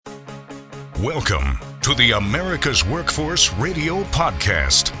Welcome to the America's Workforce Radio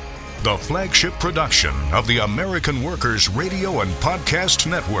Podcast, the flagship production of the American Workers Radio and Podcast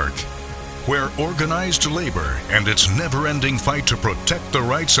Network, where organized labor and its never-ending fight to protect the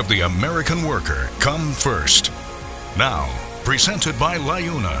rights of the American worker come first. Now, presented by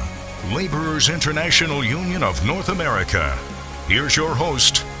LIUNA, Laborers International Union of North America. Here's your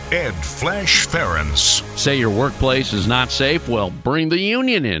host, Ed Flash Ferens. Say your workplace is not safe? Well, bring the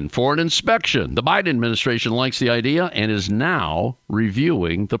union in for an inspection. The Biden administration likes the idea and is now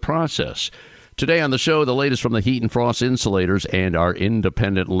reviewing the process. Today on the show, the latest from the Heat and Frost Insulators and our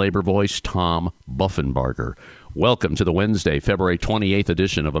independent labor voice, Tom Buffenbarger. Welcome to the Wednesday, February 28th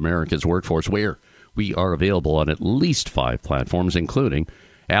edition of America's Workforce, where we are available on at least 5 platforms, including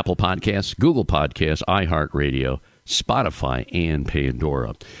Apple Podcasts, Google Podcasts, iHeartRadio, Spotify, and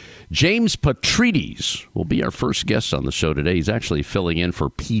Pandora. James Petrides will be our first guest on the show today. He's actually filling in for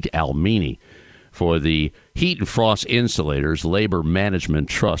Pete Almini for the Heat and Frost Insulators Labor Management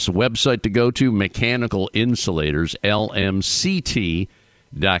Trust. Website to go to, Mechanical Insulators, LMCT.com.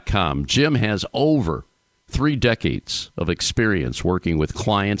 Jim has over 3 decades of experience working with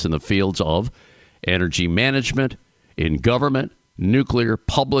clients in the fields of energy management, in government, nuclear,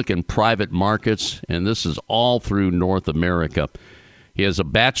 public, and private markets, and this is all through North America. He has a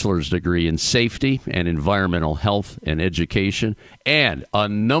bachelor's degree in safety and environmental health and education, and a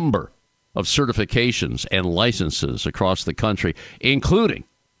number of certifications and licenses across the country, including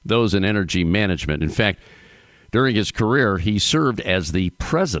those in energy management. In fact, during his career, he served as the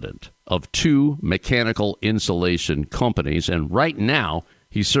president of 2 mechanical insulation companies, and right now,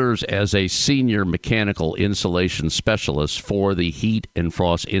 he serves as a senior mechanical insulation specialist for the Heat and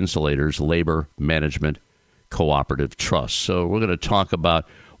Frost Insulators Labor Management Cooperative Trust. So we're going to talk about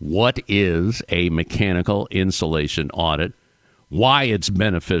what is a mechanical insulation audit, why it's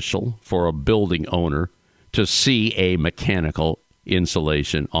beneficial for a building owner to see a mechanical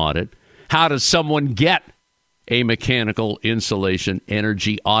insulation audit, how does someone get a mechanical insulation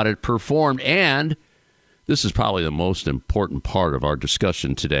energy audit performed, and this is probably the most important part of our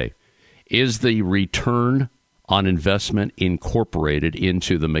discussion today. Is the return on investment incorporated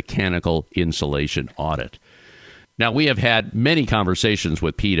into the mechanical insulation audit? Now, we have had many conversations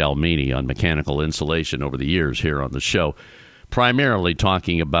with Pete Almini on mechanical insulation over the years here on the show, primarily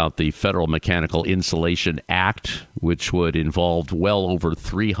talking about the Federal Mechanical Insulation Act, which would involve well over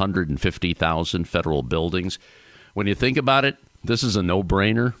 350,000 federal buildings. When you think about it, this is a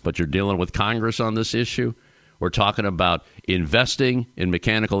no-brainer, but you're dealing with Congress on this issue. We're talking about investing in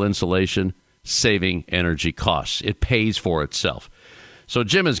mechanical insulation, saving energy costs. It pays for itself. So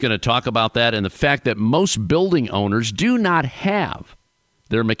Jim is going to talk about that and the fact that most building owners do not have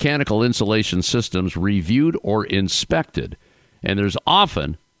their mechanical insulation systems reviewed or inspected. And there's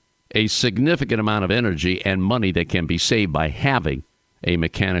often a significant amount of energy and money that can be saved by having a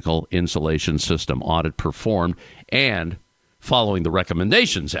mechanical insulation system audit performed and following the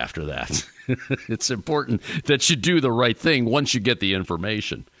recommendations after that. It's important that you do the right thing once you get the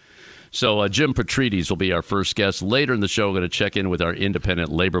information. So Jim Petrides will be our first guest. Later in the show, we're going to check in with our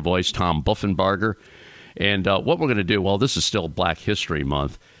independent labor voice, Tom Buffenbarger. And what we're going to do, well, this is still Black History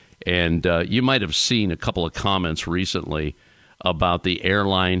Month, and you might have seen a couple of comments recently about the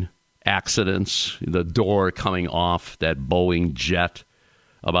airline accidents, the door coming off that Boeing jet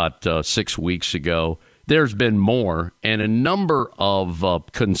about 6 weeks ago. There's been more, and a number of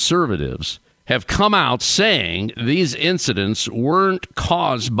conservatives have come out saying these incidents weren't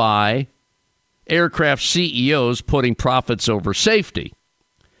caused by aircraft CEOs putting profits over safety.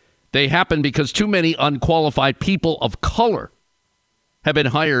 They happened because too many unqualified people of color have been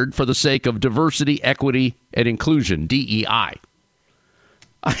hired for the sake of diversity, equity, and inclusion, DEI.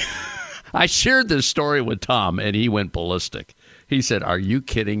 I shared this story with Tom, and he went ballistic. He said, "Are you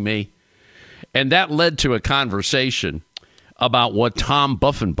kidding me?" And that led to a conversation about what Tom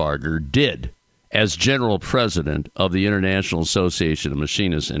Buffenbarger did as general president of the International Association of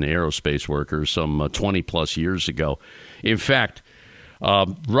Machinists and Aerospace Workers some 20-plus years ago. In fact,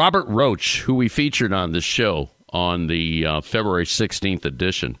 Robert Roach, who we featured on this show on the February 16th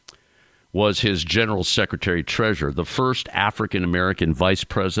edition, was his general secretary-treasurer, the first African-American vice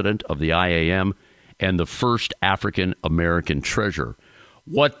president of the IAM, and the first African-American treasurer.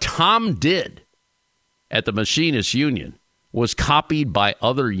 What Tom did at the Machinists Union was copied by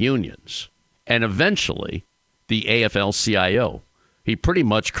other unions and eventually the AFL-CIO. He pretty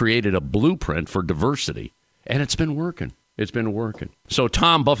much created a blueprint for diversity, and it's been working. It's been working. So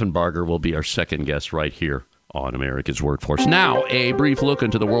Tom Buffenbarger will be our second guest right here on America's Workforce. Now, a brief look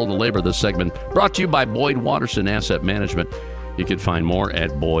into the world of labor. This segment brought to you by Boyd Watterson Asset Management. You can find more at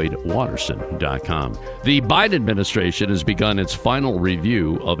BoydWatterson.com. The Biden administration has begun its final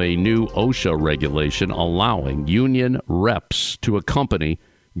review of a new OSHA regulation allowing union reps to accompany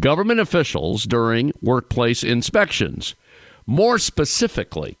government officials during workplace inspections. More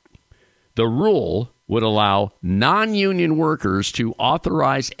specifically, the rule would allow non-union workers to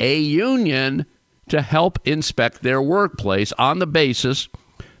authorize a union to help inspect their workplace on the basis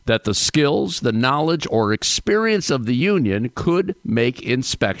that the skills, the knowledge, or experience of the union could make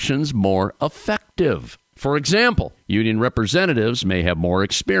inspections more effective. For example, union representatives may have more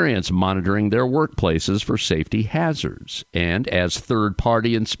experience monitoring their workplaces for safety hazards, and as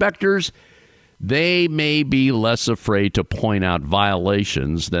third-party inspectors, they may be less afraid to point out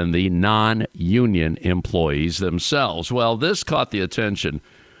violations than the non-union employees themselves. Well, this caught the attention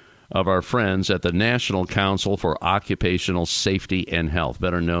of our friends at the National Council for Occupational Safety and Health,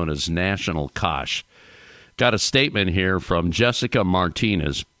 better known as National COSH. Got a statement here from Jessica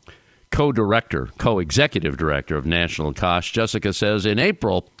Martinez, co-executive director of National COSH. Jessica says, in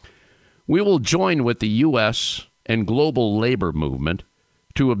April, we will join with the U.S. and global labor movement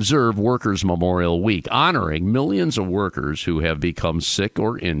to observe Workers' Memorial Week, honoring millions of workers who have become sick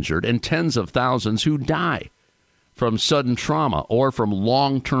or injured and tens of thousands who die from sudden trauma or from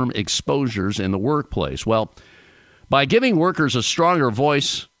long-term exposures in the workplace. Well, by giving workers a stronger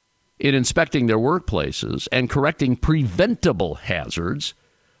voice in inspecting their workplaces and correcting preventable hazards,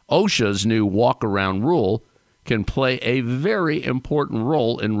 OSHA's new walk-around rule can play a very important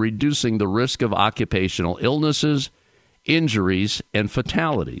role in reducing the risk of occupational illnesses, injuries, and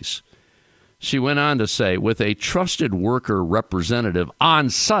fatalities. She went on to say, with a trusted worker representative on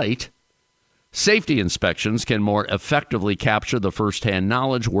site, safety inspections can more effectively capture the firsthand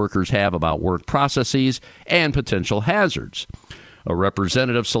knowledge workers have about work processes and potential hazards. A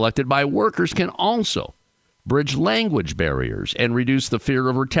representative selected by workers can also bridge language barriers and reduce the fear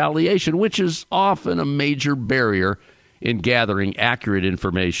of retaliation, which is often a major barrier in gathering accurate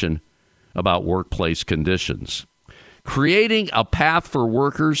information about workplace conditions. Creating a path for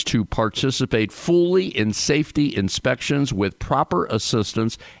workers to participate fully in safety inspections with proper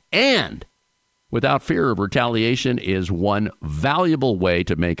assistance and without fear of retaliation is one valuable way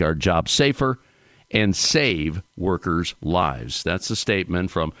to make our job safer and save workers' lives. That's a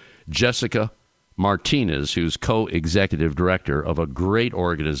statement from Jessica Martinez, who's co-executive director of a great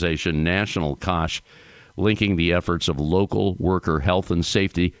organization, National COSH, linking the efforts of local worker health and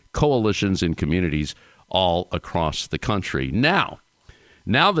safety coalitions in communities all across the country. Now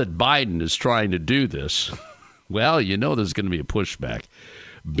that Biden is trying to do this, well, you know there's going to be a pushback.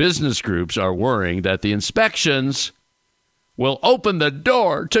 Business groups are worrying that the inspections will open the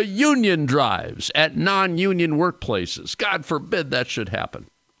door to union drives at non-union workplaces. God forbid that should happen.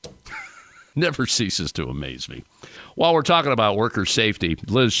 Never ceases to amaze me. While we're talking about worker safety,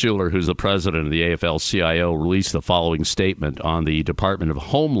 Liz Shuler, who's the president of the AFL-CIO, released the following statement on the Department of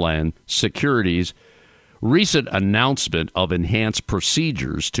Homeland Security's recent announcement of enhanced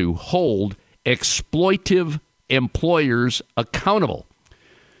procedures to hold exploitive employers accountable.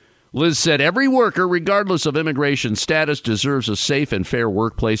 Liz said, every worker, regardless of immigration status, deserves a safe and fair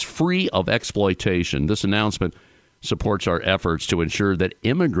workplace free of exploitation. This announcement supports our efforts to ensure that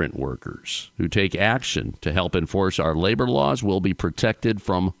immigrant workers who take action to help enforce our labor laws will be protected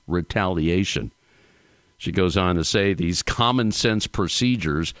from retaliation. She goes on to say these common sense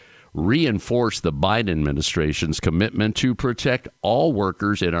procedures reinforce the Biden administration's commitment to protect all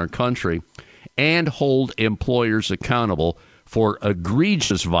workers in our country and hold employers accountable for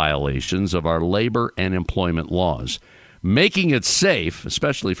egregious violations of our labor and employment laws. Making it safe,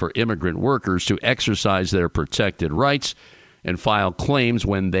 especially for immigrant workers, to exercise their protected rights and file claims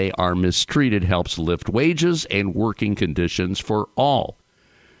when they are mistreated helps lift wages and working conditions for all.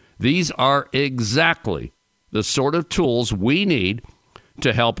 These are exactly the sort of tools we need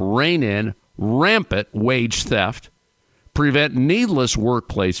to help rein in rampant wage theft, prevent needless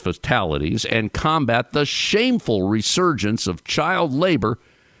workplace fatalities, and combat the shameful resurgence of child labor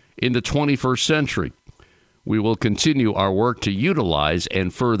in the 21st century. We will continue our work to utilize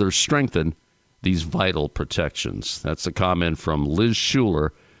and further strengthen these vital protections. That's a comment from Liz Shuler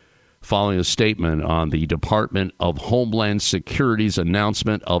following a statement on the Department of Homeland Security's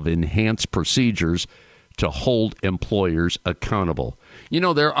announcement of enhanced procedures to hold employers accountable. You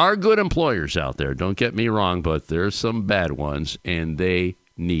know, there are good employers out there, don't get me wrong, but there's some bad ones, and they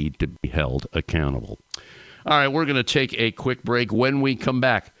need to be held accountable. All right, we're going to take a quick break. When we come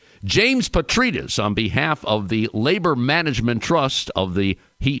back, James Petrides on behalf of the Labor Management Trust of the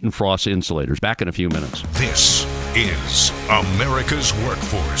Heat and Frost Insulators. Back in a few minutes. This is America's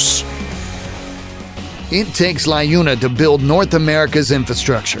Workforce. It takes LiUNA to build North America's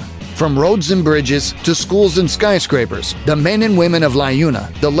infrastructure. From roads and bridges to schools and skyscrapers, the men and women of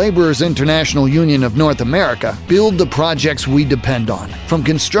LiUNA, the Laborers International Union of North America, build the projects we depend on. From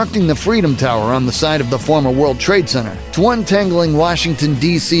constructing the Freedom Tower on the site of the former World Trade Center to untangling Washington,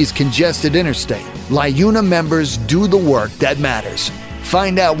 D.C.'s congested interstate, LiUNA members do the work that matters.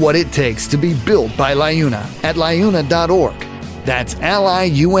 Find out what it takes to be built by LiUNA at liuna.org. That's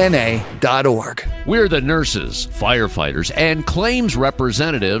liuna.org. We're the nurses, firefighters, and claims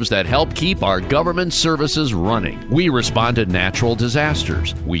representatives that help keep our government services running. We respond to natural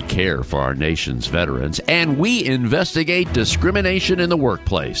disasters. We care for our nation's veterans, and we investigate discrimination in the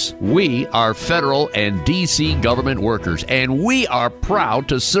workplace. We are federal and D.C. government workers, and we are proud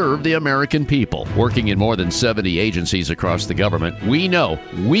to serve the American people. Working in more than 70 agencies across the government, we know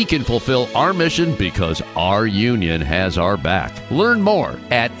we can fulfill our mission because our union has our back. Learn more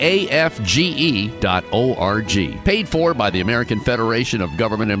at afge.org. Paid for by the American Federation of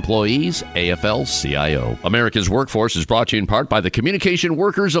Government Employees, AFL-CIO. America's Workforce is brought to you in part by the Communication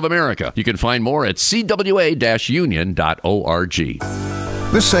Workers of America. You can find more at cwa-union.org.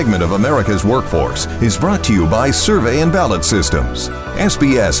 This segment of America's Workforce is brought to you by Survey and Ballot Systems.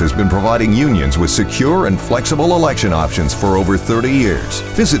 SBS has been providing unions with secure and flexible election options for over 30 years.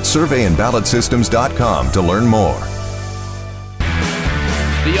 Visit surveyandballotsystems.com to learn more.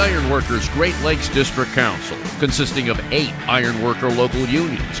 The Iron Workers Great Lakes District Council, consisting of 8 iron worker local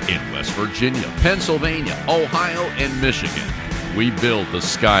unions in West Virginia, Pennsylvania, Ohio, and Michigan. We build the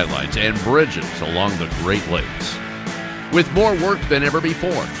skylines and bridges along the Great Lakes. With more work than ever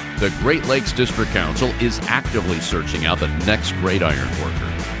before, the Great Lakes District Council is actively searching out the next great iron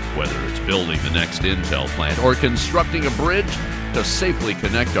worker, whether it's building the next Intel plant or constructing a bridge to safely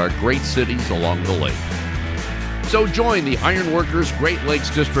connect our great cities along the lake. So join the Iron Workers Great Lakes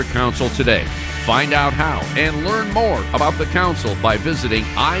District Council today. Find out how and learn more about the council by visiting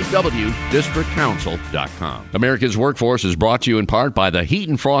iwdistrictcouncil.com. America's Workforce is brought to you in part by the Heat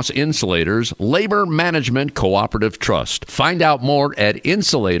and Frost Insulators Labor Management Cooperative Trust. Find out more at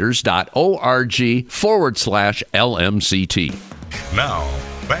insulators.org/LMCT. Now,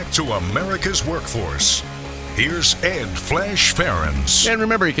 back to America's Workforce. Here's Ed Flash Ferens. And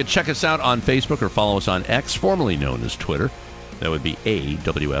remember, you can check us out on Facebook or follow us on X, formerly known as Twitter. That would be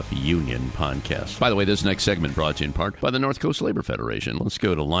AWF Union Podcast. By the way, this next segment brought to you in part by the North Coast Labor Federation. Let's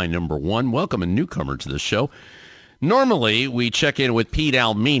go to line number 1. Welcome a newcomer to the show. Normally, we check in with Pete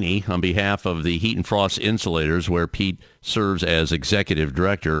Almini on behalf of the Heat and Frost Insulators, where Pete serves as executive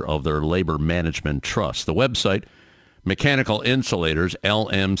director of their Labor Management Trust. The website, Mechanical Insulators,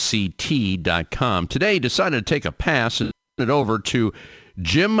 LMCT.com. Today, decided to take a pass and send it over to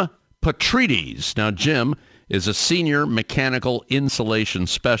Jim Petrides. Now, Jim is a senior mechanical insulation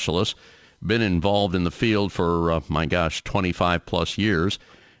specialist, been involved in the field for, 25 plus years.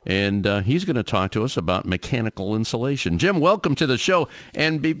 And he's going to talk to us about mechanical insulation. Jim, welcome to the show.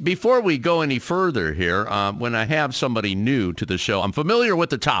 And before we go any further here, when I have somebody new to the show, I'm familiar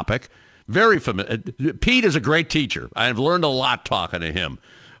with the topic. Very familiar. Pete is a great teacher. I've learned a lot talking to him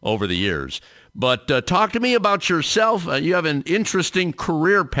over the years. But talk to me about yourself. You have an interesting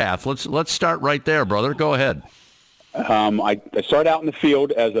career path. Let's start right there, brother. Go ahead. I started out in the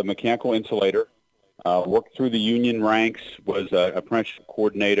field as a mechanical insulator, worked through the union ranks, was an apprenticeship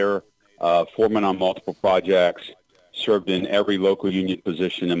coordinator, foreman on multiple projects, served in every local union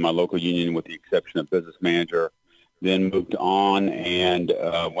position in my local union with the exception of business manager. Then moved on and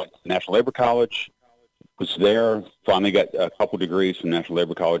went to National Labor College, was there, finally got a couple degrees from National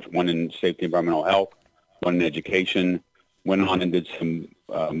Labor College, one in safety and environmental health, one in education, went on and did some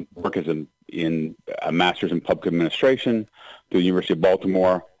work as in a master's in public administration through the University of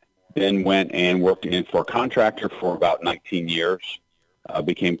Baltimore, then went and worked for a contractor for about 19 years,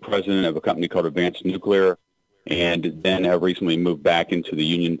 became president of a company called Advanced Nuclear, and then have recently moved back into the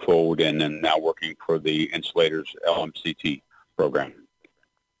union fold and then now working for the Insulators LMCT program.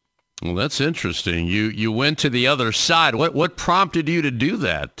 Well, that's interesting. You went to the other side. What prompted you to do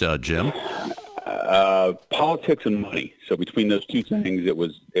that, Jim? Politics and money. So between those two things, it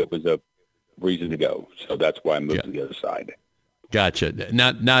was a reason to go. So that's why I moved to the other side. Gotcha.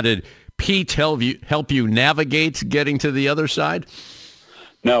 Now did Pete help you navigate getting to the other side?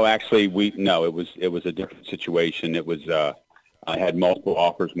 No, actually, it was a different situation. It was I had multiple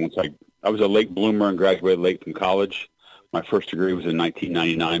offers. Once I was a late bloomer and graduated late from college. My first degree was in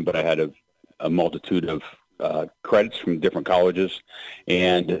 1999, but I had a multitude of credits from different colleges,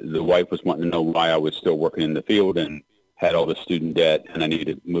 and the wife was wanting to know why I was still working in the field and had all the student debt, and I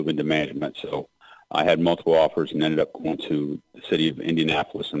needed to move into management. So I had multiple offers and ended up going to the city of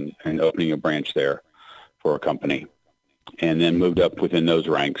Indianapolis and opening a branch there. for a company, and then moved up within those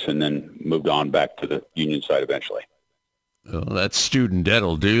ranks, and then moved on back to the union side eventually. Well, that student debt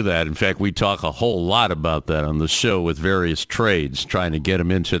will do that. In fact, we talk a whole lot about that on the show with various trades, trying to get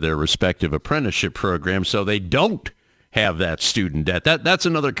them into their respective apprenticeship programs so they don't have that student debt. That's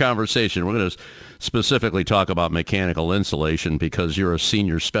another conversation. We're going to specifically talk about mechanical insulation because you're a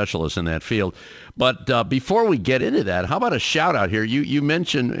senior specialist in that field. But before we get into that, how about a shout out here? You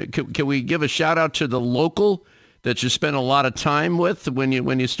mentioned, can we give a shout out to the local that you spent a lot of time with when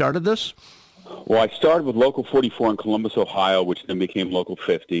you started this? Well, I started with Local 44 in Columbus, Ohio, which then became Local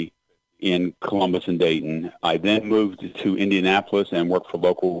 50 in Columbus and Dayton. I then moved to Indianapolis and worked with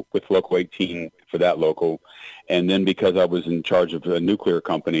Local 18 for that local. And then because I was in charge of a nuclear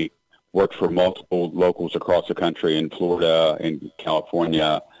company, worked for multiple locals across the country in Florida, in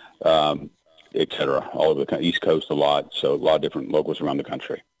California, et cetera, all over the East Coast a lot. So a lot of different locals around the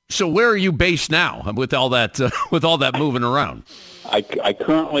country. So where are you based now with all that moving around?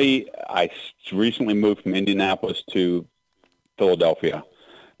 I recently moved from Indianapolis to Philadelphia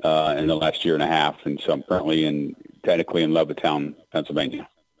in the last year and a half, and so I'm currently technically in Levittown, Pennsylvania.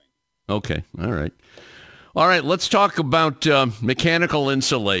 Okay, all right. Let's talk about mechanical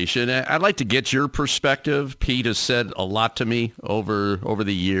insulation. I'd like to get your perspective. Pete has said a lot to me over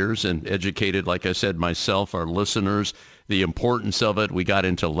the years and educated, like I said, myself, our listeners, the importance of it. We got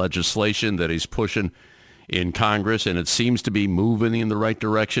into legislation that he's pushing in Congress, and it seems to be moving in the right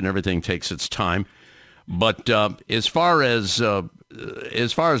direction. Everything takes its time. But as far as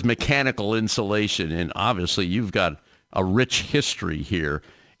mechanical insulation, and obviously you've got a rich history here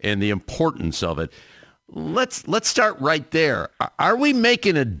and the importance of it. Let's start right there. Are we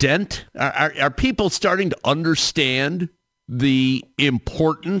making a dent? Are people starting to understand the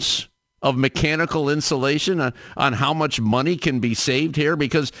importance of mechanical insulation on how much money can be saved here?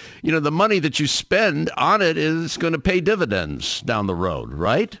 Because, the money that you spend on it is going to pay dividends down the road,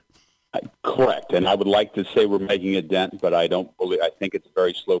 right? Correct. And I would like to say we're making a dent, but I think it's a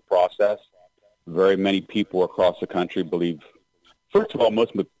very slow process. Very many people across the country believe, first of all,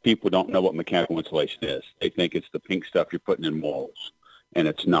 most people don't know what mechanical insulation is. They think it's the pink stuff you're putting in walls, and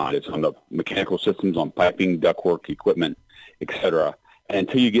it's not. It's on the mechanical systems, on piping, ductwork, equipment, etc. And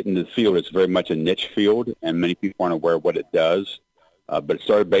until you get into the field, it's very much a niche field, and many people aren't aware of what it does. But it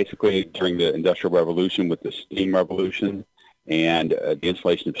started basically during the Industrial Revolution with the steam revolution and the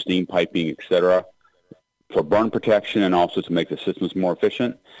installation of steam piping, etc., for burn protection and also to make the systems more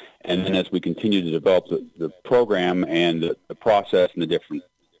efficient. And then as we continue to develop the program and the process and the different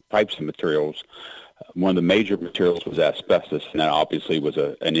types of materials, one of the major materials was asbestos, and that obviously was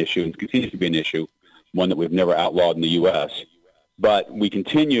an issue and continues to be an issue, one that we've never outlawed in the U.S., but we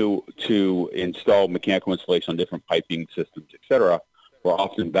continue to install mechanical insulation on different piping systems, et cetera. We're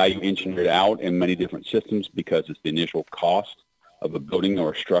often value engineered out in many different systems because it's the initial cost of a building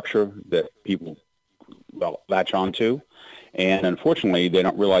or a structure that people latch onto. And unfortunately, they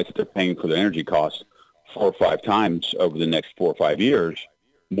don't realize that they're paying for the energy costs 4 or 5 times over the next 4 or 5 years,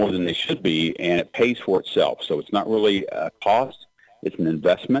 more than they should be, and it pays for itself. So it's not really a cost, it's an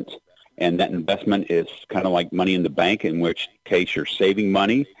investment. And that investment is kind of like money in the bank, in which case you're saving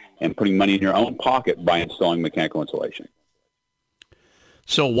money and putting money in your own pocket by installing mechanical insulation.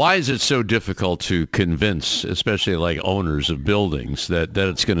 So why is it so difficult to convince, especially like owners of buildings, that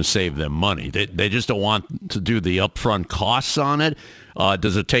it's going to save them money? They just don't want to do the upfront costs on it?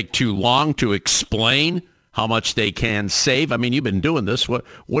 Does it take too long to explain how much they can save? I mean, you've been doing this. What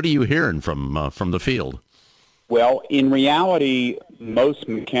are you hearing from the field? Well, in reality, most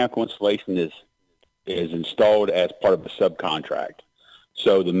mechanical insulation is installed as part of a subcontract.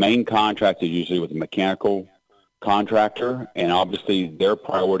 So the main contract is usually with a mechanical contractor, and obviously their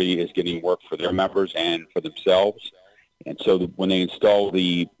priority is getting work for their members and for themselves. And so when they install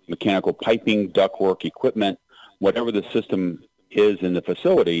the mechanical piping, ductwork, equipment, whatever the system is in the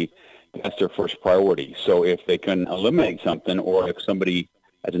facility, that's their first priority. So if they can eliminate something, or if somebody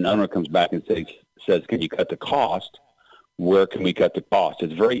as an owner comes back and says, can you cut the cost? Where can we cut the cost?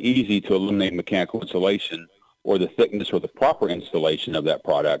 It's very easy to eliminate mechanical insulation or the thickness or the proper installation of that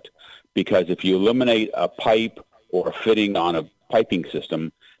product, because if you eliminate a pipe or a fitting on a piping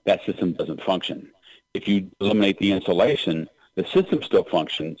system, that system doesn't function. If you eliminate the insulation, the system still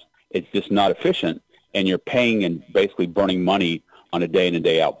functions. It's just not efficient, and you're paying and basically burning money on a day in and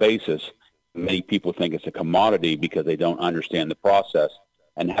day out basis. Many people think it's a commodity because they don't understand the process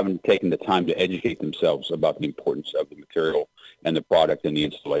and haven't taken the time to educate themselves about the importance of the material and the product in the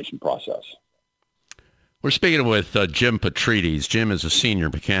installation process. We're speaking with Jim Petrides. Jim is a senior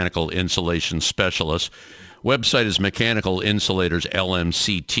mechanical insulation specialist Website is Mechanical Insulators,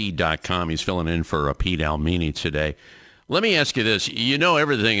 LMCT.com. He's filling in for Pete Almini today. Let me ask you this. You know,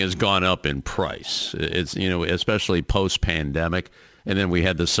 everything has gone up in price. It's, you know, especially post-pandemic. And then we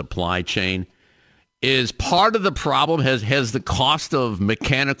had the supply chain. Is part of the problem, has the cost of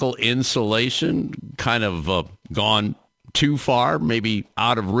mechanical insulation kind of gone too far, maybe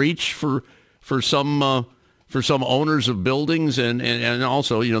out of reach for some owners of buildings and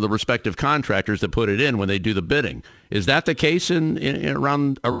also, you know, the respective contractors that put it in when they do the bidding? Is that the case in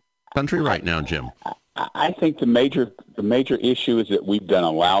around the country right now, Jim? I think the major issue is that we've done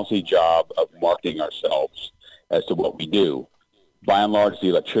a lousy job of marketing ourselves as to what we do. By and large, the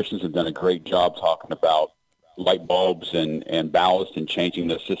electricians have done a great job talking about light bulbs and ballast and changing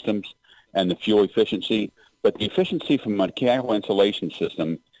those systems and the fuel efficiency. But the efficiency from a mechanical insulation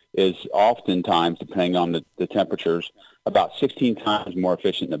system is oftentimes, depending on the temperatures, about 16 times more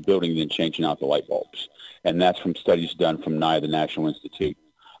efficient in the building than changing out the light bulbs. And that's from studies done from NIA, the National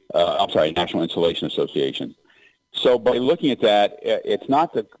Insulation Association. So by looking at that, it's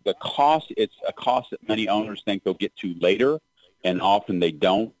not the cost, it's a cost that many owners think they'll get to later, and often they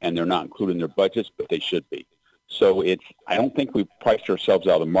don't, and they're not included in their budgets, but they should be. So I don't think we've priced ourselves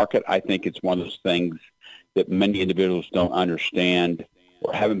out of the market. I think it's one of those things that many individuals don't understand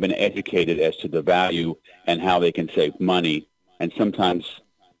or haven't been educated as to the value and how they can save money. And sometimes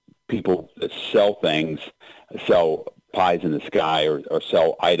people that sell things, sell pies in the sky or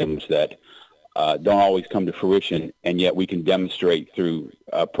sell items that don't always come to fruition, and yet we can demonstrate through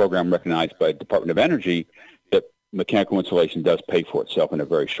a program recognized by the Department of Energy that mechanical insulation does pay for itself in a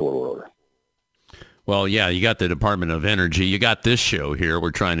very short order. Well, yeah, you got the Department of Energy. You got this show here.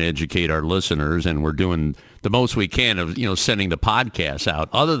 We're trying to educate our listeners, and we're doing the most we can of, you know, sending the podcasts out.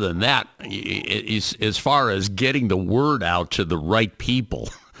 Other than that, as far as getting the word out to the right people,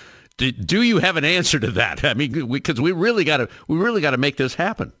 do you have an answer to that? I mean, because we really got to make this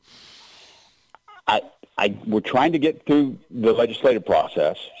happen. We're trying to get through the legislative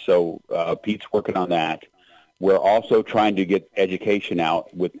process, so Pete's working on that. We're also trying to get education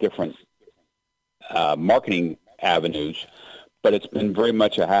out with different marketing avenues, but it's been very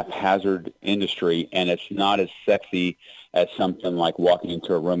much a haphazard industry, and it's not as sexy as something like walking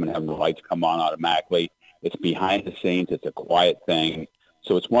into a room and having the lights come on automatically. It's behind the scenes. It's a quiet thing.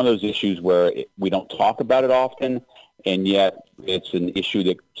 So it's one of those issues where we don't talk about it often, and yet it's an issue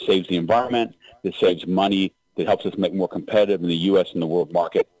that saves the environment, that saves money, that helps us make more competitive in the U.S. and the world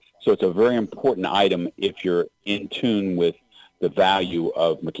market. So it's a very important item if you're in tune with the value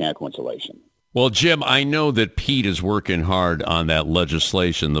of mechanical insulation. Well, Jim, I know that Pete is working hard on that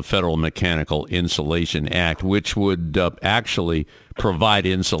legislation, the Federal Mechanical Insulation Act, which would actually provide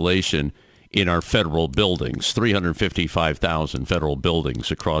insulation in our federal buildings, 355,000 federal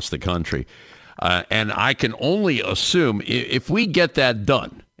buildings across the country. And I can only assume if we get that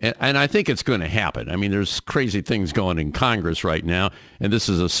done, and I think it's going to happen. I mean, there's crazy things going in Congress right now, and this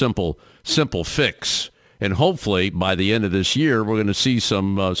is a simple fix. And hopefully by the end of this year, we're going to see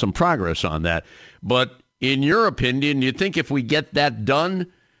some progress on that. But in your opinion, do you think if we get that done,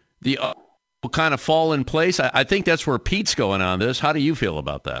 the will kind of fall in place? I think that's where Pete's going on this. How do you feel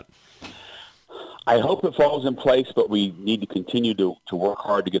about that? I hope it falls in place, but we need to continue to work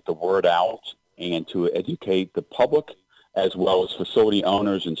hard to get the word out and to educate the public as well as facility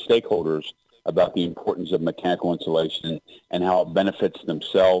owners and stakeholders about the importance of mechanical insulation and how it benefits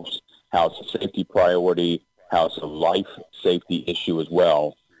themselves, how it's a safety priority, how it's a life safety issue as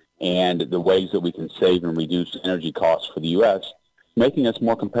well, and the ways that we can save and reduce energy costs for the U.S., making us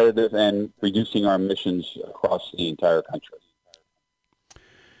more competitive and reducing our emissions across the entire country.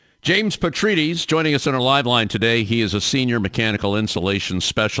 James Petrides joining us on our live line today. He is a senior mechanical insulation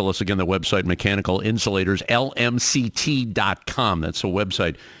specialist. Again, the website, Mechanical Insulators, LMCT.com. That's a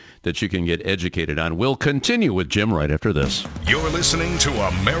website that you can get educated on. We'll continue with Jim right after this. You're listening to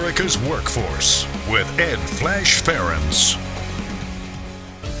America's Workforce with Ed Flash Ferens.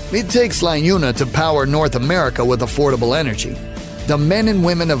 It takes LIUNA to power North America with affordable energy. The men and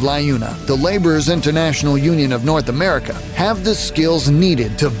women of LIUNA, the Laborers International Union of North America, have the skills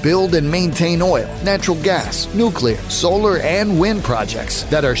needed to build and maintain oil, natural gas, nuclear, solar, and wind projects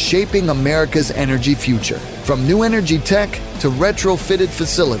that are shaping America's energy future. From new energy tech to retrofitted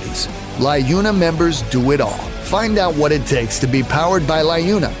facilities, LIUNA members do it all. Find out what it takes to be powered by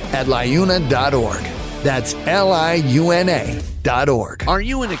LIUNA at LIUNA.org. That's LIUNA.org. Are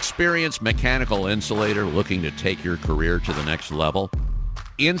you an experienced mechanical insulator looking to take your career to the next level?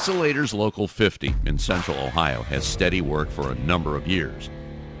 Insulators Local 50 in Central Ohio has steady work for a number of years.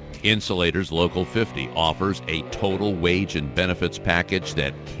 Insulators Local 50 offers a total wage and benefits package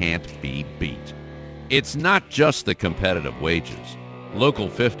that can't be beat. It's not just the competitive wages. Local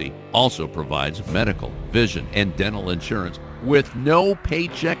 50 also provides medical, vision, and dental insurance with no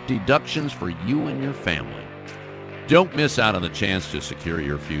paycheck deductions for you and your family. Don't miss out on the chance to secure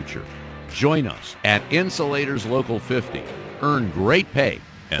your future. Join us at Insulators Local 50. Earn great pay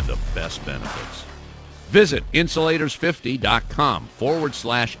and the best benefits. Visit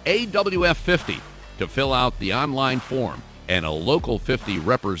insulators50.com/AWF50 to fill out the online form, and a Local 50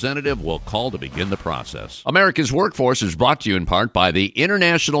 representative will call to begin the process. America's Workforce is brought to you in part by the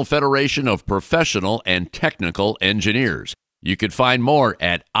International Federation of Professional and Technical Engineers. You can find more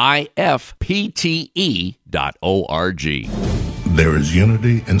at ifpte.org. There is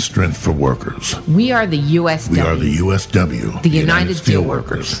unity and strength for workers. We are the USW. We are the USW. The United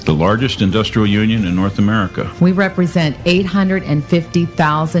Steelworkers. The largest industrial union in North America. We represent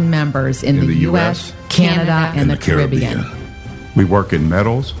 850,000 members in the U.S., Canada, and the Caribbean. We work in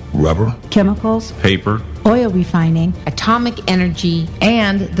metals, rubber, chemicals, paper, oil refining, atomic energy,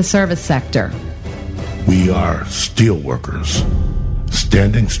 and the service sector. We are steelworkers,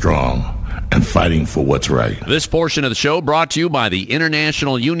 standing strong and fighting for what's right. This portion of the show brought to you by the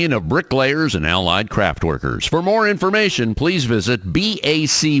International Union of Bricklayers and Allied Craftworkers. For more information, please visit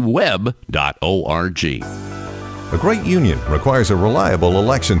bacweb.org. A great union requires a reliable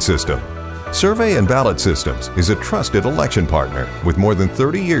election system. Survey and Ballot Systems is a trusted election partner with more than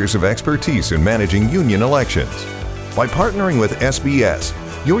 30 years of expertise in managing union elections. By partnering with SBS,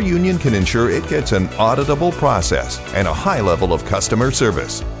 your union can ensure it gets an auditable process and a high level of customer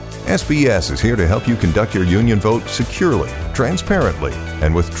service. SBS is here to help you conduct your union vote securely, transparently,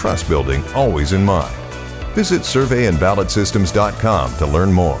 and with trust building always in mind. Visit surveyandballotsystems.com to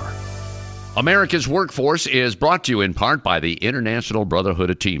learn more. America's Workforce is brought to you in part by the International Brotherhood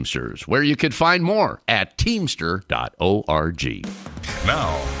of Teamsters, where you can find more at teamster.org.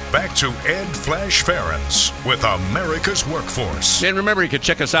 Now, back to Ed Flash Ferentz with America's Workforce. And remember, you can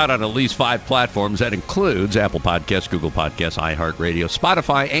check us out on at least 5 platforms. That includes Apple Podcasts, Google Podcasts, iHeartRadio,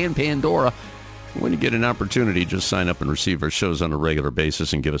 Spotify, and Pandora. When you get an opportunity, just sign up and receive our shows on a regular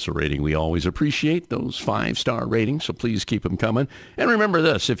basis and give us a rating. We always appreciate those 5-star ratings, so please keep them coming. And remember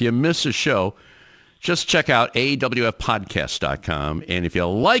this, if you miss a show, just check out awfpodcast.com. And if you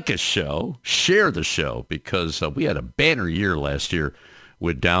like a show, share the show, because we had a banner year last year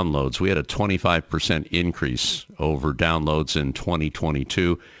with downloads. We had a 25% increase over downloads in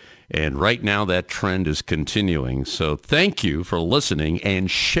 2022. And right now that trend is continuing. So thank you for listening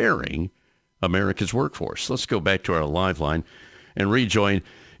and sharing America's Workforce. Let's go back to our live line and rejoin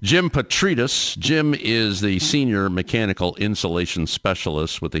Jim Petrides. Jim is the Senior Mechanical Insulation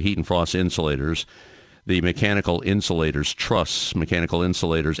Specialist with the Heat and Frost Insulators, the Mechanical Insulators Trust, Mechanical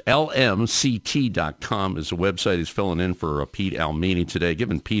Insulators. LMCT.com is the website. He's filling in for Pete Almini today,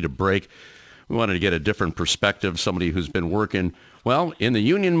 giving Pete a break. We wanted to get a different perspective, somebody who's been working, well, in the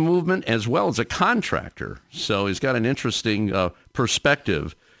union movement as well as a contractor. So he's got an interesting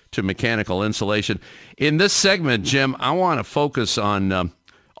perspective to mechanical insulation. In this segment, Jim, I want to focus on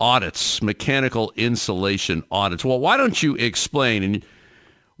audits, mechanical insulation audits. Well, why don't you explain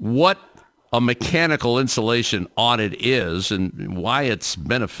what a mechanical insulation audit is and why it's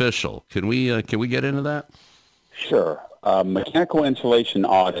beneficial? Can we get into that? Sure. Mechanical insulation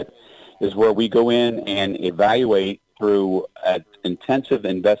audit is where we go in and evaluate through an intensive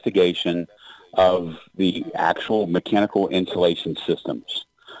investigation of the actual mechanical insulation systems.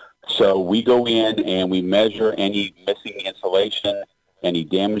 So we go in and we measure any missing insulation, any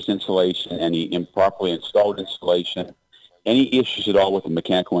damaged insulation, any improperly installed insulation, any issues at all with the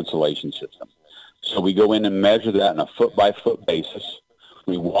mechanical insulation system. So we go in and measure that on a foot-by-foot basis.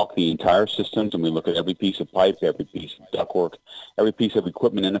 We walk the entire systems and we look at every piece of pipe, every piece of ductwork, every piece of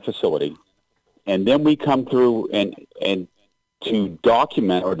equipment in the facility. And then we come through and to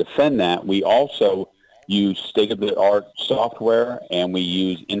document or defend that, we also use state-of-the-art software and we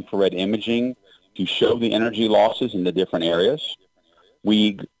use infrared imaging to show the energy losses in the different areas.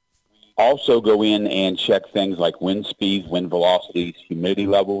 We also go in and check things like wind speeds, wind velocities, humidity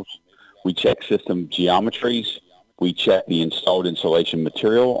levels. We check system geometries. We check the installed insulation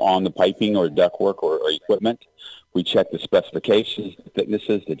material on the piping or ductwork or equipment. We check the specifications, the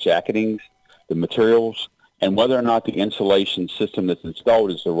thicknesses, the jacketings, the materials, and whether or not the insulation system that's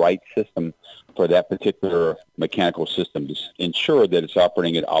installed is the right system for that particular mechanical system to ensure that it's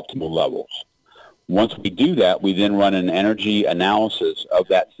operating at optimal levels. Once we do that, we then run an energy analysis of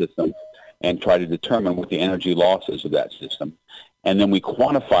that system and try to determine what the energy losses of that system. And then we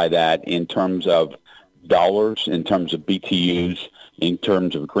quantify that in terms of dollars, in terms of BTUs, in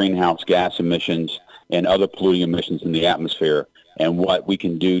terms of greenhouse gas emissions and other polluting emissions in the atmosphere, and what we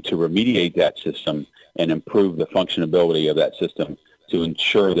can do to remediate that system and improve the functionability of that system to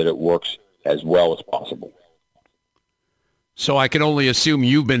ensure that it works as well as possible. So I can only assume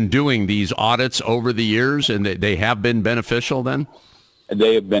you've been doing these audits over the years, and they have been beneficial then?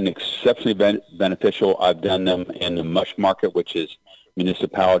 They have been exceptionally beneficial. I've done them in the MUSH market, which is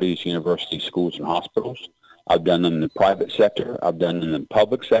municipalities, universities, schools, and hospitals. I've done them in the private sector. I've done them in the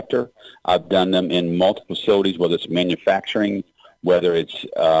public sector. I've done them in multiple facilities, whether it's manufacturing, whether it's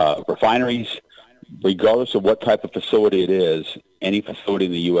refineries. Regardless of what type of facility it is, any facility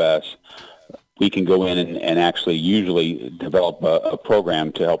in the U.S., we can go in and actually usually develop a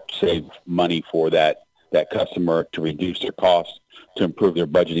program to help save money for that customer, to reduce their costs, to improve their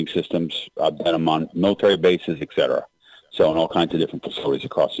budgeting systems. I've done them on military bases, et cetera. So in all kinds of different facilities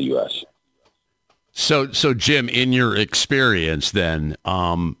across the U.S. So Jim, in your experience then,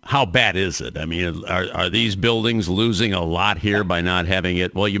 how bad is it? I mean, are these buildings losing a lot here by not having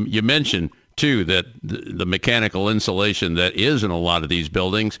it? Well, you mentioned, too, that the mechanical insulation that is in a lot of these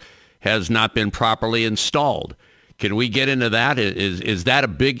buildings has not been properly installed. Can we get into that? Is that a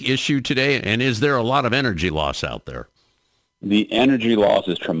big issue today? And is there a lot of energy loss out there? The energy loss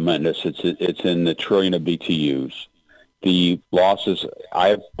is tremendous. It's in the trillion of BTUs. The losses,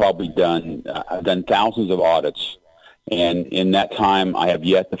 I've done thousands of audits, and in that time, I have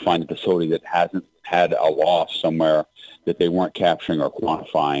yet to find a facility that hasn't had a loss somewhere that they weren't capturing or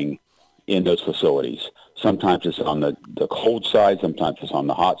quantifying in those facilities. Sometimes it's on the cold side, sometimes it's on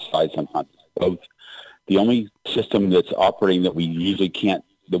the hot side, sometimes it's both. The only system that's operating that we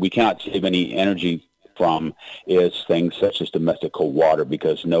cannot save any energy from is things such as domestic cold water,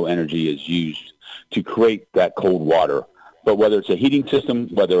 because no energy is used to create that cold water. But whether it's a heating system,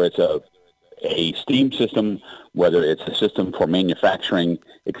 whether it's a steam system, whether it's a system for manufacturing,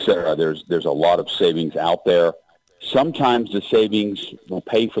 et cetera, there's a lot of savings out there. Sometimes the savings will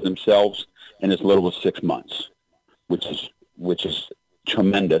pay for themselves in as little as 6 months, which is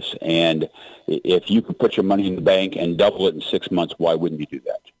tremendous. And if you could put your money in the bank and double it in 6 months, why wouldn't you do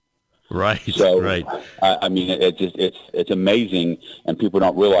that? Right. So, right. I mean, it's amazing, and people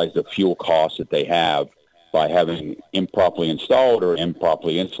don't realize the fuel costs that they have by having improperly installed or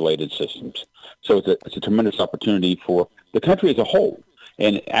improperly insulated systems. So it's a tremendous opportunity for the country as a whole.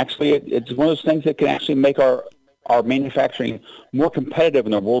 And actually, it's one of those things that can actually make our manufacturing more competitive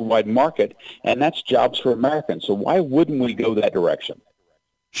in the worldwide market, and that's jobs for Americans. So why wouldn't we go that direction?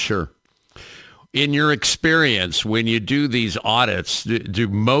 Sure. In your experience, when you do these audits, do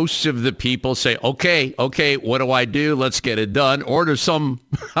most of the people say, okay, what do I do? Let's get it done. Or do some,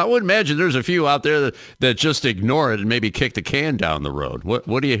 I would imagine there's a few out there that just ignore it and maybe kick the can down the road.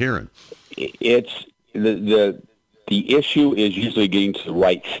 What are you hearing? It's the issue is usually getting to the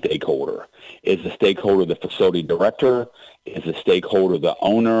right stakeholder. Is the stakeholder the facility director? Is the stakeholder the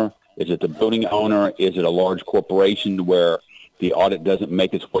owner? Is it the building owner? Is it a large corporation where the audit doesn't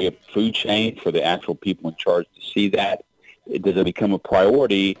make its way up the food chain for the actual people in charge to see that? Does it become a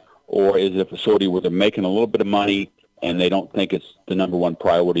priority, or is it a facility where they're making a little bit of money and they don't think it's the number one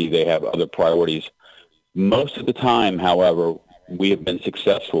priority? They have other priorities. Most of the time, however, we have been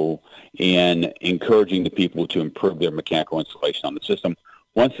successful in encouraging the people to improve their mechanical installation on the system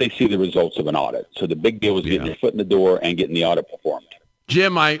once they see the results of an audit. So the big deal is getting their foot in the door and getting the audit performed.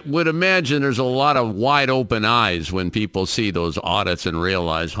 Jim, I would imagine there's a lot of wide open eyes when people see those audits and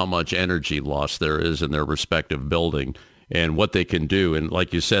realize how much energy loss there is in their respective building and what they can do. And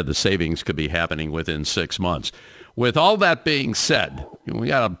like you said, the savings could be happening within 6 months. With all that being said, we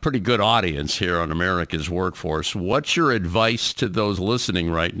got a pretty good audience here on America's Workforce. What's your advice to those listening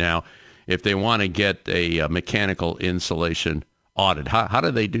right now if they want to get a mechanical insulation audit? How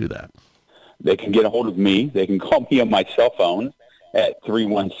do they do that? They can get a hold of me. They can call me on my cell phone at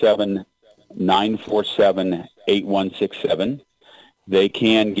 317-947-8167. They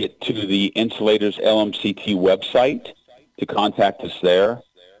can get to the Insulators LMCT website to contact us there.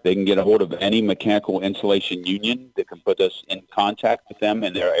 They can get a hold of any mechanical insulation union that can put us in contact with them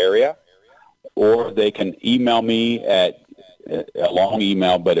in their area. Or they can email me at a long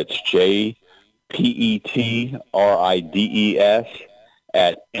email, but it's JPETRIDES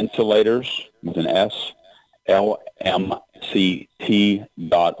at Insulators with an S, LMCT.org.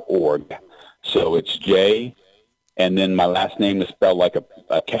 So it's J, and then my last name is spelled like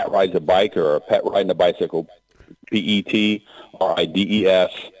a cat rides a bike or a pet riding a bicycle, PETRIDES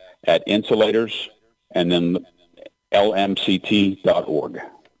at Insulators, and then LMCT.org.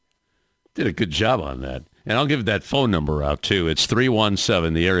 Did a good job on that. And I'll give that phone number out, too. It's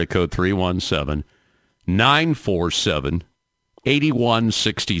 317, the area code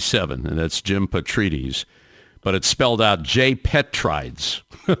 317-947-8167. And that's Jim Petrides. but it's spelled out J. Petrides.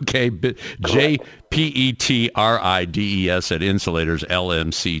 Okay, J-P-E-T-R-I-D-E-S at Insulators,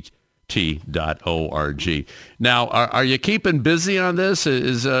 LMCT.org. Now, are you keeping busy on this?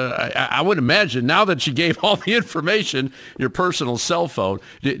 I would imagine, now that you gave all the information, your personal cell phone,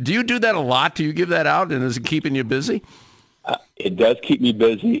 do you do that a lot? Do you give that out, and is it keeping you busy? It does keep me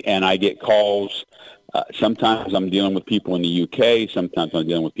busy, and I get calls. Sometimes I'm dealing with people in the UK. Sometimes I'm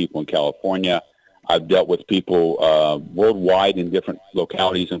dealing with people in California. I've dealt with people worldwide in different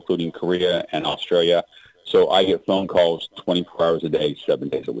localities, including Korea and Australia. So I get phone calls 24 hours a day, 7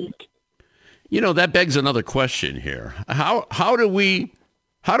 days a week. You know, that begs another question here. How do we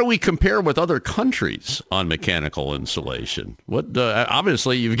compare with other countries on mechanical insulation? What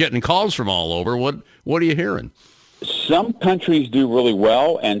obviously you're getting calls from all over. What are you hearing? Some countries do really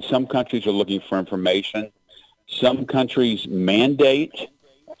well, and some countries are looking for information. Some countries mandate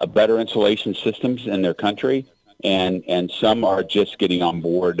better insulation systems in their country, and some are just getting on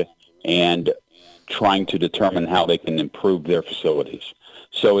board and trying to determine how they can improve their facilities.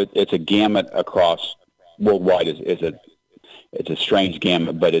 So it's a gamut across worldwide. It's a strange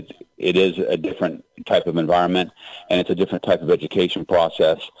gamut, but it is a different type of environment, and it's a different type of education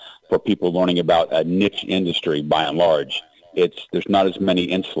process for people learning about a niche industry. By and large, there's not as many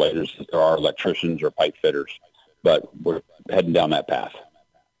insulators as there are electricians or pipe fitters, but we're heading down that path.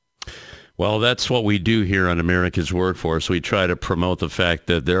 Well, that's what we do here on America's Workforce. We try to promote the fact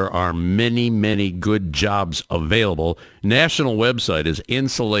that there are many, many good jobs available. National website is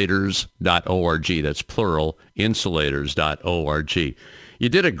insulators.org. That's plural, insulators.org. You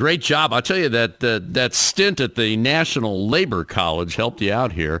did a great job. I'll tell you that stint at the National Labor College helped you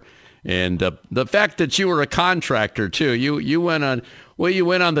out here. And the fact that you were a contractor, too, you went on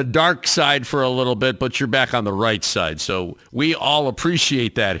the dark side for a little bit, but you're back on the right side. So we all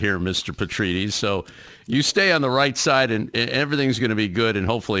appreciate that here, Mr. Petrides. So you stay on the right side, and everything's going to be good, and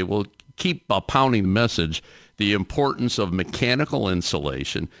hopefully we'll keep pounding the message, the importance of mechanical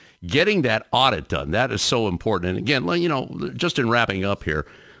insulation, getting that audit done. That is so important. And again, you know, just in wrapping up here,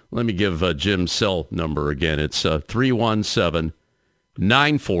 let me give Jim's cell number again. It's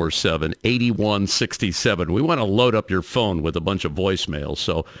 317-947-8167. We want to load up your phone with a bunch of voicemails.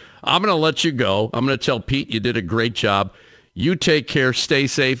 So I'm going to let you go. I'm going to tell Pete you did a great job. You take care, stay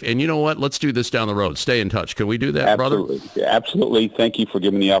safe, and you know what? Let's do this down the road. Stay in touch. Can we do that, Absolutely. brother? Absolutely. Thank you for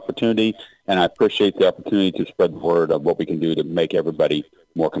giving the opportunity, and I appreciate the opportunity to spread the word of what we can do to make everybody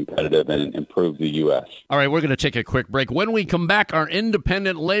more competitive and improve the U.S. All right, we're going to take a quick break. When we come back, our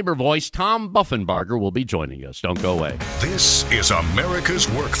independent labor voice, Tom Buffenbarger, will be joining us. Don't go away. This is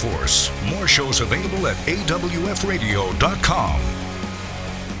America's Workforce. More shows available at awfradio.com.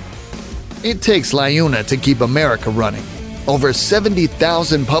 It takes LIUNA to keep America running. Over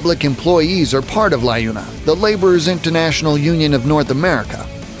 70,000 public employees are part of LIUNA, the Laborers International Union of North America,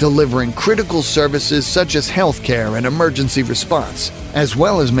 delivering critical services such as healthcare and emergency response, as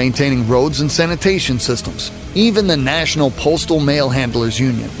well as maintaining roads and sanitation systems. Even the National Postal Mail Handlers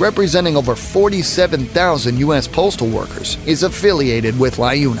Union, representing over 47,000 U.S. postal workers, is affiliated with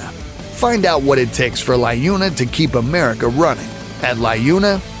LIUNA. Find out what it takes for LIUNA to keep America running at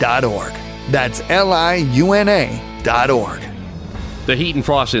LIUNA.org. That's LIUNA.org. The Heat and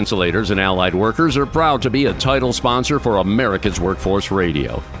Frost Insulators and Allied Workers are proud to be a title sponsor for America's Workforce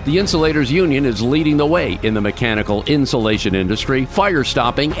Radio. The Insulators Union is leading the way in the mechanical insulation industry, fire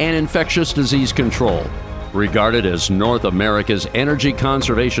stopping, and infectious disease control. Regarded as North America's energy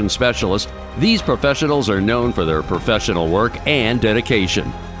conservation specialists, these professionals are known for their professional work and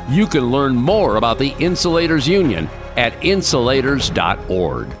dedication. You can learn more about the Insulators Union at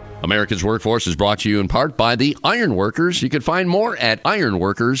insulators.org. America's Workforce is brought to you in part by the Iron Workers. You can find more at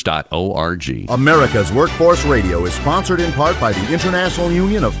ironworkers.org. America's Workforce Radio is sponsored in part by the International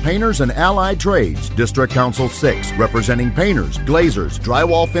Union of Painters and Allied Trades, District Council 6, representing painters, glazers,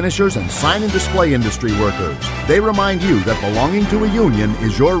 drywall finishers, and sign and display industry workers. They remind you that belonging to a union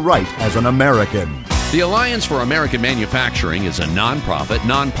is your right as an American. The Alliance for American Manufacturing is a nonprofit,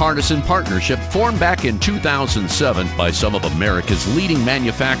 nonpartisan partnership formed back in 2007 by some of America's leading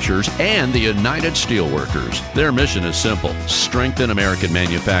manufacturers and the United Steelworkers. Their mission is simple: strengthen American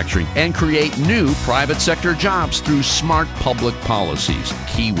manufacturing and create new private sector jobs through smart public policies.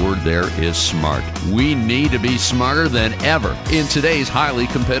 Key word there is smart. We need to be smarter than ever in today's highly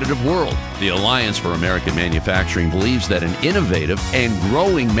competitive world. The Alliance for American Manufacturing believes that an innovative and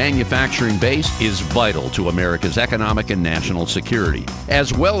growing manufacturing base is vital to America's economic and national security,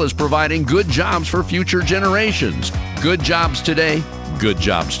 as well as providing good jobs for future generations. Good jobs today, good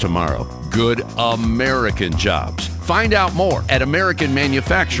jobs tomorrow. Good American jobs. Find out more at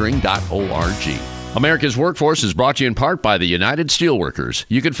americanmanufacturing.org. America's Workforce is brought to you in part by the United Steelworkers.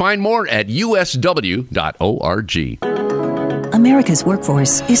 You can find more at usw.org. America's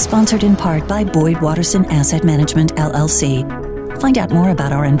Workforce is sponsored in part by Boyd Watterson Asset Management, LLC. Find out more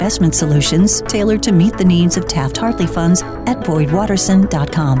about our investment solutions tailored to meet the needs of Taft-Hartley funds at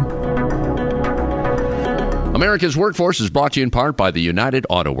boydwatterson.com. America's Workforce is brought to you in part by the United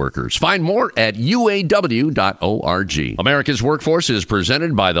Auto Workers. Find more at uaw.org. America's Workforce is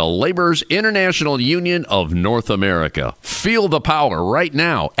presented by the Laborers International Union of North America. Feel the power right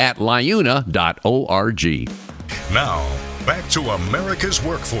now at liuna.org. Now, back to America's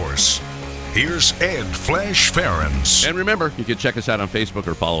Workforce. Here's Ed Flash Ferens. And remember, you can check us out on Facebook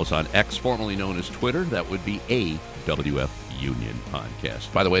or follow us on X, formerly known as Twitter. That would be AWF Union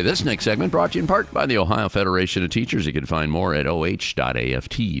Podcast. By the way, this next segment brought to you in part by the Ohio Federation of Teachers. You can find more at oh.aft.org.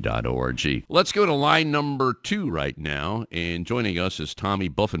 Let's go to line number 2 right now. And joining us is Tommy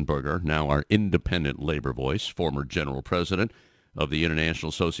Buffenbarger, now our independent labor voice, former general president of the International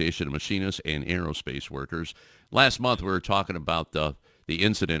Association of Machinists and Aerospace Workers. Last month, we were talking about the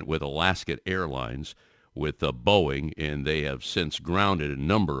incident with Alaska Airlines with Boeing, and they have since grounded a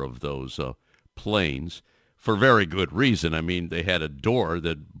number of those planes for very good reason. I mean, they had a door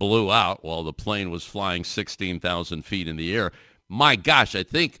that blew out while the plane was flying 16,000 feet in the air. My gosh, I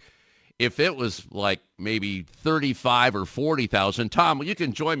think if it was like maybe 35 or 40,000, Tom, you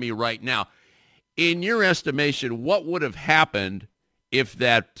can join me right now. In your estimation, what would have happened if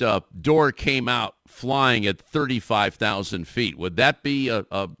that door came out flying at 35,000 feet? Would that be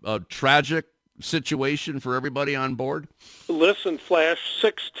a tragic situation for everybody on board? Listen, Flash,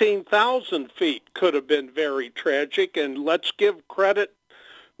 16,000 feet could have been very tragic, and let's give credit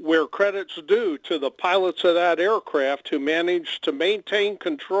where credit's due to the pilots of that aircraft who managed to maintain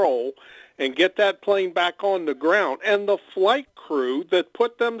control and get that plane back on the ground, and the flight crew that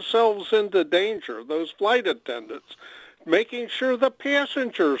put themselves into danger, those flight attendants, making sure the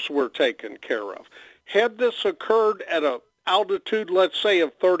passengers were taken care of. Had this occurred at an altitude, let's say,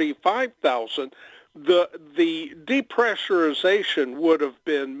 of 35,000, the depressurization would have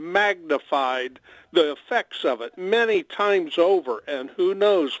been magnified, the effects of it, many times over. And who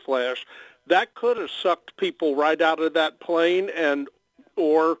knows, Flash, that could have sucked people right out of that plane, and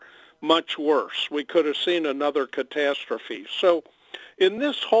or much worse. We could have seen another catastrophe. So in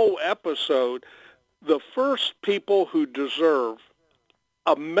this whole episode, the first people who deserve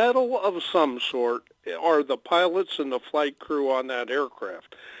a medal of some sort are the pilots and the flight crew on that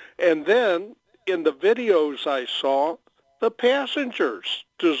aircraft. And then in the videos I saw, the passengers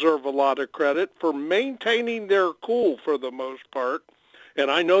deserve a lot of credit for maintaining their cool for the most part.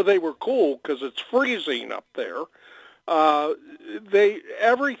 And I know they were cool because it's freezing up there.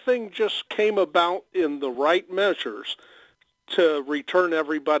 Everything just came about in the right measures to return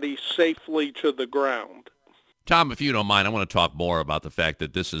everybody safely to the ground. Tom, if you don't mind, I want to talk more about the fact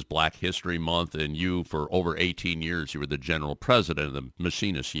that this is Black History Month, and you, for over 18 years, you were the general president of the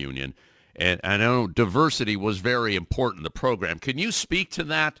Machinists Union. And I know diversity was very important in the program. Can you speak to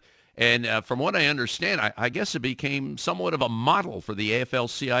that? And from what I understand, I guess it became somewhat of a model for the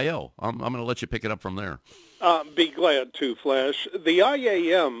AFL-CIO. I'm going to let you pick it up from there. Be glad to, Flash. The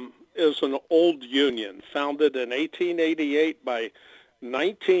IAM is an old union founded in 1888 by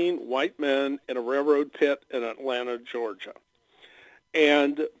 19 white men in a railroad pit in Atlanta, Georgia.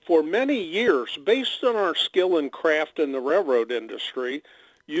 And for many years, based on our skill and craft in the railroad industry,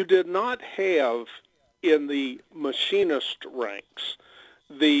 you did not have in the machinist ranks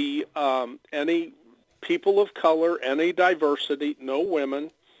any people of color, any diversity, no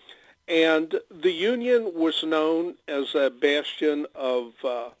women. And the union was known as a bastion of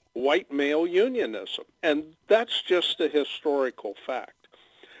white male unionism, and that's just a historical fact.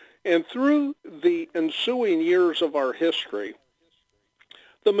 And through the ensuing years of our history,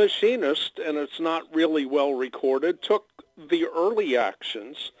 the machinist, and it's not really well recorded, took the early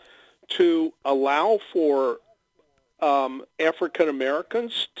actions to allow for African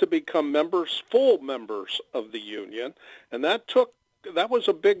Americans to become full members of the union, and that was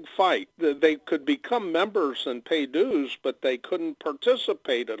a big fight. They could become members and pay dues, but they couldn't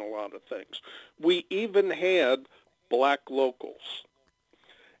participate in a lot of things. We even had black locals.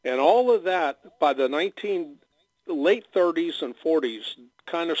 And all of that, by the late 30s and 40s,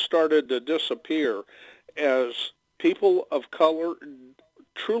 kind of started to disappear as people of color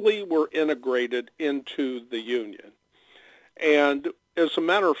truly were integrated into the union. And as a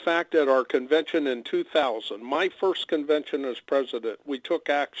matter of fact, at our convention in 2000, my first convention as president, we took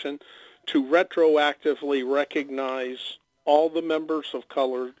action to retroactively recognize all the members of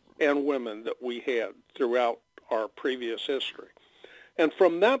color and women that we had throughout our previous history. And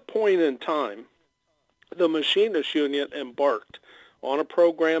from that point in time, the Machinists Union embarked on a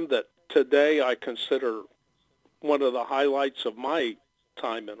program that today I consider one of the highlights of my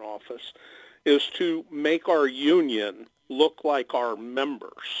time in office, is to make our union look like our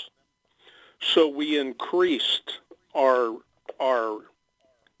members. So we increased our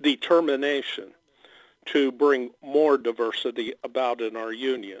determination to bring more diversity about in our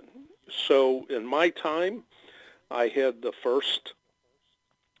union. So in my time, I had the first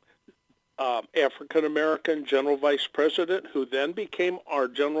African-American general vice president, who then became our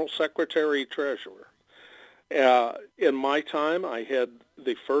general secretary treasurer. In my time, I had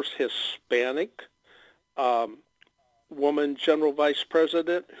the first Hispanic woman general vice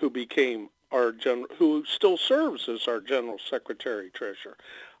president, who became who still serves as our general secretary treasurer.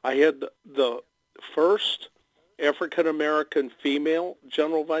 I had the first African-American female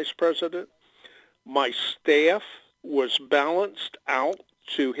general vice president. My staff was balanced out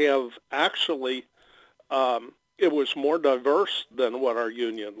to have actually, it was more diverse than what our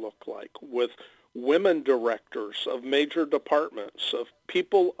union looked like, with women directors of major departments, of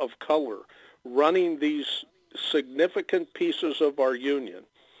people of color running these significant pieces of our union.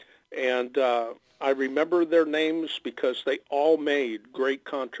 And I remember their names because they all made great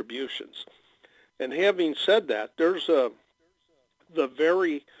contributions. And having said that, there's the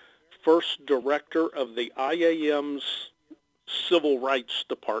very first director of the IAM's Civil Rights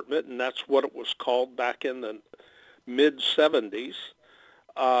Department, and that's what it was called back in the mid-'70s.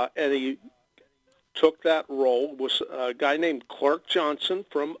 And he took that role, was a guy named Clark Johnson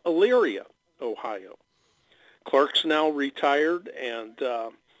from Elyria, Ohio. Clark's now retired, and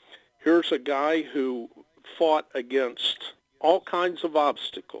here's a guy who fought against all kinds of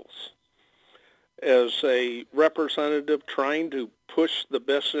obstacles as a representative trying to push the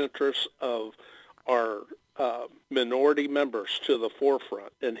best interests of our minority members to the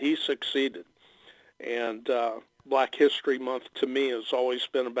forefront, and he succeeded. And Black History Month to me has always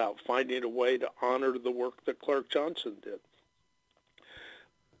been about finding a way to honor the work that Clark Johnson did.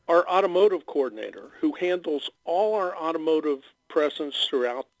 Our automotive coordinator, who handles all our automotive presence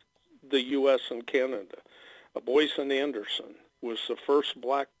throughout the U.S. and Canada, Boyson Anderson, was the first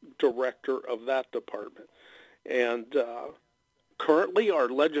black director of that department. And currently our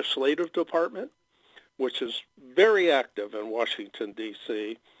legislative department, which is very active in Washington,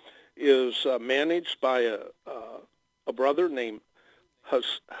 D.C., is managed by a brother named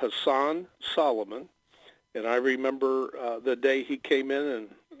Hassan Solomon. And I remember the day he came in and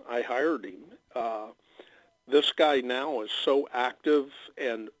I hired him. This guy now is so active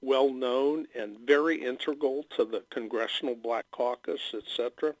and well-known and very integral to the Congressional Black Caucus,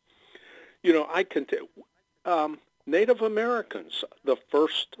 etc. You know, I can Native Americans, the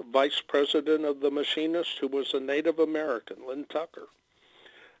first vice president of the Machinists, who was a Native American, Lynn Tucker.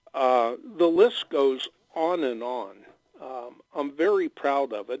 The list goes on and on. I'm very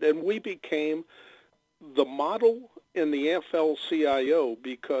proud of it. And we became the model in the AFL-CIO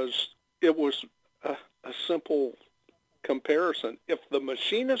because it was a simple comparison. If the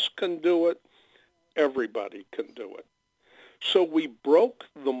Machinists can do it, everybody can do it. So we broke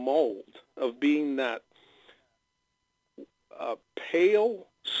the mold of being that pale,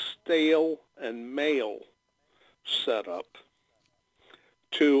 stale, and male setup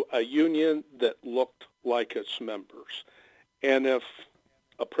to a union that looked like its members. And if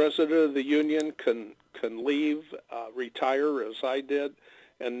a president of the union can leave, retire as I did,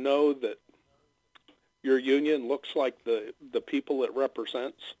 and know that your union looks like the people it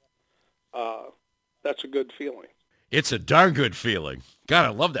represents, that's a good feeling. It's a darn good feeling. God, I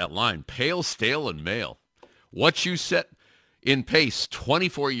love that line. Pale, stale, and male. What you set in pace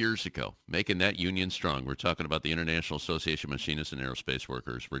 24 years ago, making that union strong. We're talking about the International Association of Machinists and Aerospace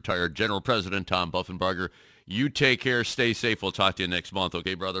Workers. Retired General President Tom Buffenbarger. You take care. Stay safe. We'll talk to you next month.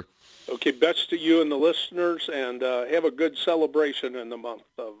 Okay, brother? Okay, best to you and the listeners, and have a good celebration in the month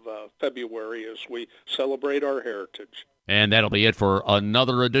of February as we celebrate our heritage. And that'll be it for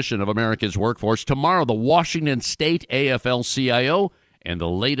another edition of America's Workforce. Tomorrow, the Washington State AFL-CIO and the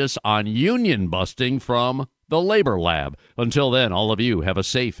latest on union busting from the Labor Lab. Until then, all of you have a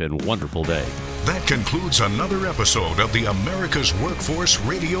safe and wonderful day. That concludes another episode of the America's Workforce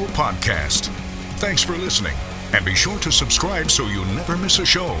Radio Podcast. Thanks for listening, and be sure to subscribe so you never miss a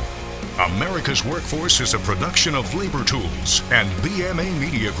show. America's Workforce is a production of Labor Tools and BMA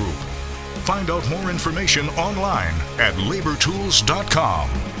Media Group. Find out more information online at labortools.com.